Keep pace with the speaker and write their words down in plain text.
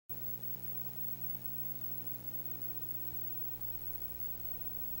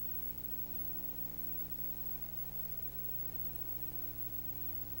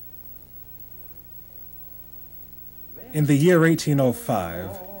In the year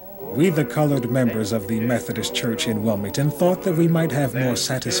 1805, we, the colored members of the Methodist Church in Wilmington, thought that we might have more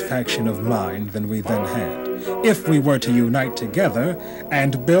satisfaction of mind than we then had if we were to unite together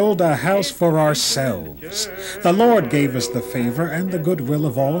and build a house for ourselves. The Lord gave us the favor and the goodwill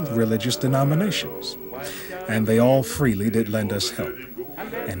of all religious denominations, and they all freely did lend us help.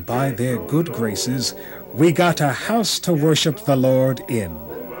 And by their good graces, we got a house to worship the Lord in.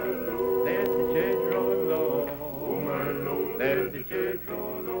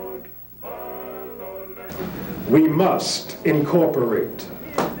 We must incorporate.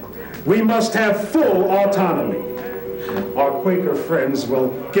 We must have full autonomy. Our Quaker friends will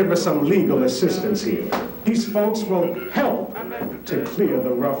give us some legal assistance here. These folks will help to clear the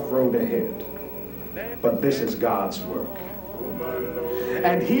rough road ahead. But this is God's work.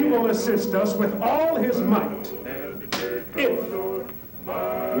 And He will assist us with all His might if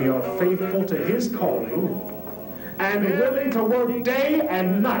we are faithful to His calling and willing to work day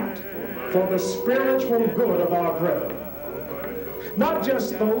and night for the spiritual good of our brethren. Not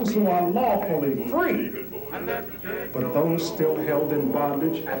just those who are lawfully free, but those still held in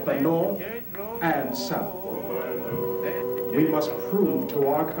bondage at the north and south. We must prove to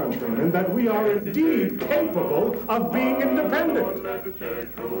our countrymen that we are indeed capable of being independent.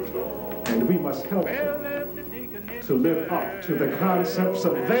 And we must help them to live up to the concepts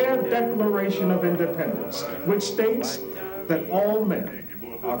of their Declaration of Independence, which states that all men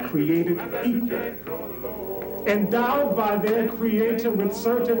are created equal, endowed by their Creator with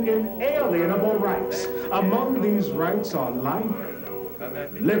certain inalienable rights. Among these rights are life,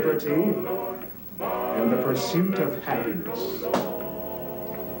 liberty, and the pursuit of happiness.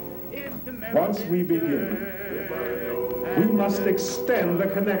 Once we begin, we must extend the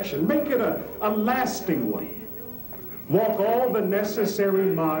connection, make it a lasting one. Walk all the necessary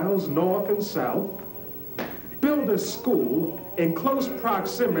miles north and south, build a school in close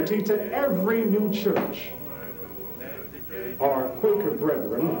proximity to every new church. Our Quaker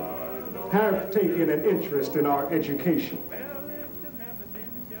brethren have taken an interest in our education,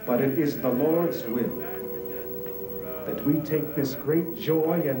 but it is the Lord's will that we take this great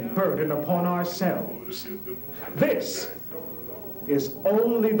joy and burden upon ourselves. This is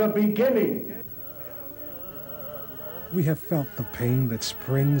only the beginning. We have felt the pain that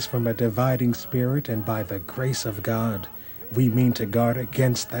springs from a dividing spirit, and by the grace of God, we mean to guard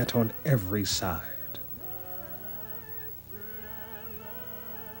against that on every side.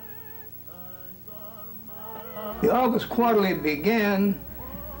 The August Quarterly began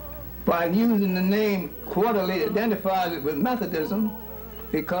by using the name Quarterly to identify it with Methodism,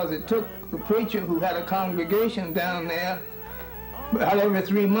 because it took the preacher who had a congregation down there about every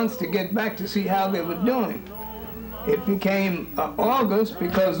 3 months to get back to see how they were doing. It became August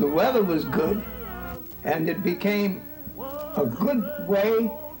because the weather was good, and it became a good way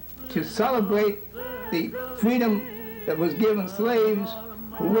to celebrate the freedom that was given slaves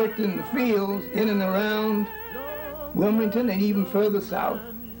who worked in the fields in and around Wilmington and even further south,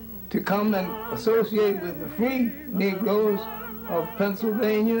 to come and associate with the free Negroes of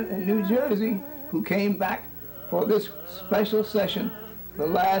Pennsylvania and New Jersey who came back for this special session the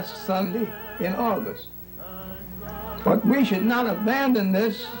last Sunday in August. But we should not abandon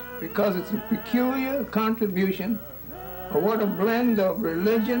this, because it's a peculiar contribution of what a blend of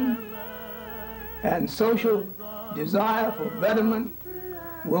religion and social desire for betterment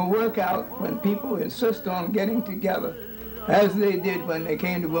will work out when people insist on getting together, as they did when they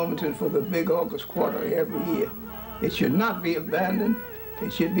came to Wilmington for the big August Quarterly every year. It should not be abandoned.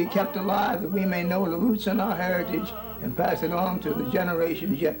 It should be kept alive, that we may know the roots in our heritage and pass it on to the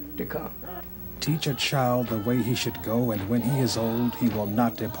generations yet to come. Teach a child the way he should go, and when he is old, he will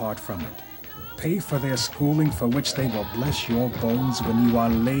not depart from it. Pay for their schooling, for which they will bless your bones when you are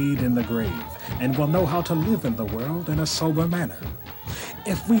laid in the grave, and will know how to live in the world in a sober manner.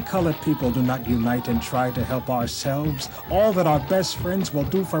 If we colored people do not unite and try to help ourselves, all that our best friends will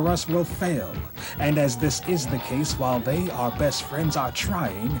do for us will fail. And as this is the case, while they, our best friends, are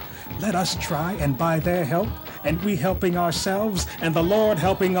trying, let us try, and by their help, and we helping ourselves, and the Lord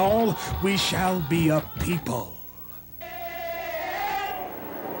helping all, we shall be a people.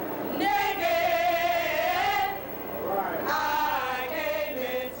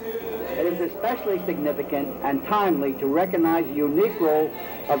 It is especially significant and timely to recognize the unique role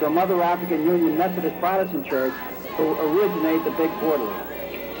of the Mother African Union Methodist Protestant Church, who originated the Big Quarterly,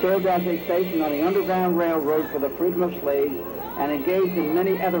 served as a station on the Underground Railroad for the freedom of slaves, and engaged in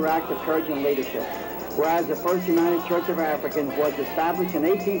many other acts of church and leadership. Whereas the First United Church of Africans was established in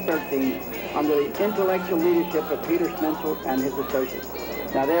 1813 under the intellectual leadership of Peter Schmentzel and his associates.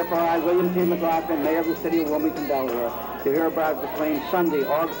 Now therefore I, William T. McLaughlin, Mayor of the City of Wilmington, Delaware, do hereby proclaim Sunday,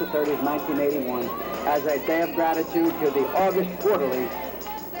 August the 30th, 1981, as a day of gratitude to the August Quarterly.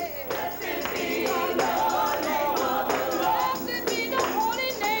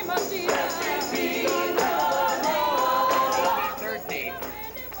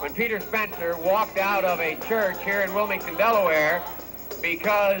 When Peter Spencer walked out of a church here in Wilmington, Delaware,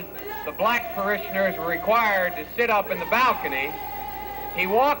 because the black parishioners were required to sit up in the balcony, he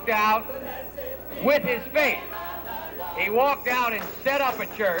walked out with his faith. He walked out and set up a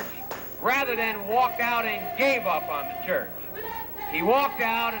church rather than walked out and gave up on the church. He walked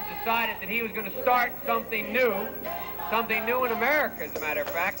out and decided that he was going to start something new in America, as a matter of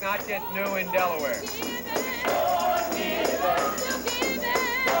fact, not just new in Delaware.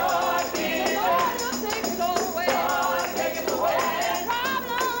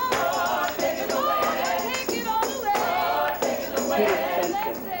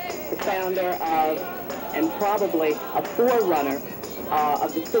 Founder of, and probably a forerunner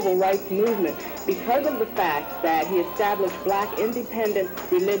of the civil rights movement, because of the fact that he established black independent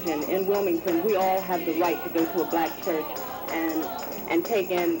religion in Wilmington. We all have the right to go to a black church and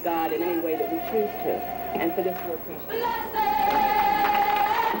take in God in any way that we choose to. And for this we're appreciative.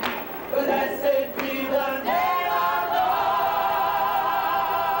 Blessed be the name of the Lord.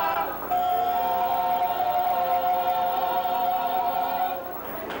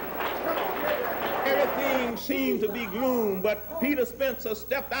 Everything seemed to be gloom, but Peter Spencer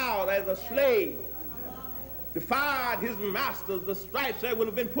stepped out as a slave, defied his masters, the stripes that would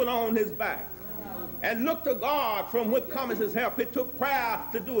have been put on his back, and looked to God from which cometh his help. It took prayer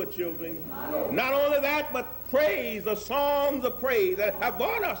to do it, children. Not only that, but praise, the songs of praise that have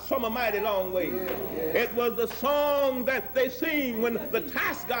brought us from a mighty long way. It was the song that they sing when the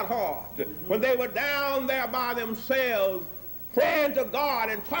task got hard, when they were down there by themselves, praying to God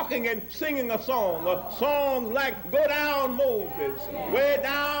and talking and singing a song. Songs like Go Down Moses, way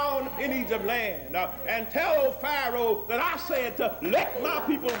down in Egypt land, and tell Pharaoh that I said to let my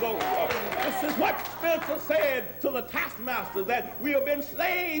people go. This is what Spencer said to the taskmaster, that we have been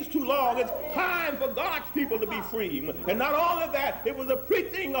slaves too long. It's time for God's people to be free. And not only that, it was a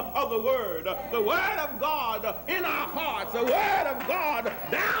preaching of the word of God in our hearts, the word of God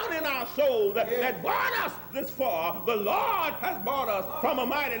down in our souls that brought us this far. The Lord has brought us from a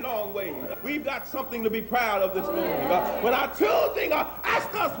mighty long way. We've got something to be proud of this morning. When our children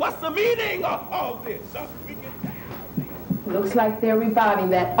ask us what's the meaning of this, we can... Looks like they're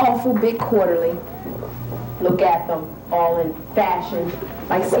reviving that awful big quarterly. Look at them, all in fashion,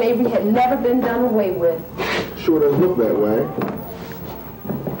 like slavery had never been done away with. Sure does look that way.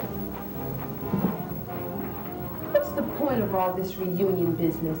 What's the point of all this reunion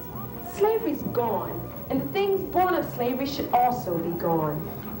business? Slavery's gone. And the things born of slavery should also be gone.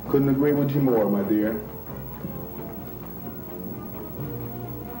 Couldn't agree with you more, my dear.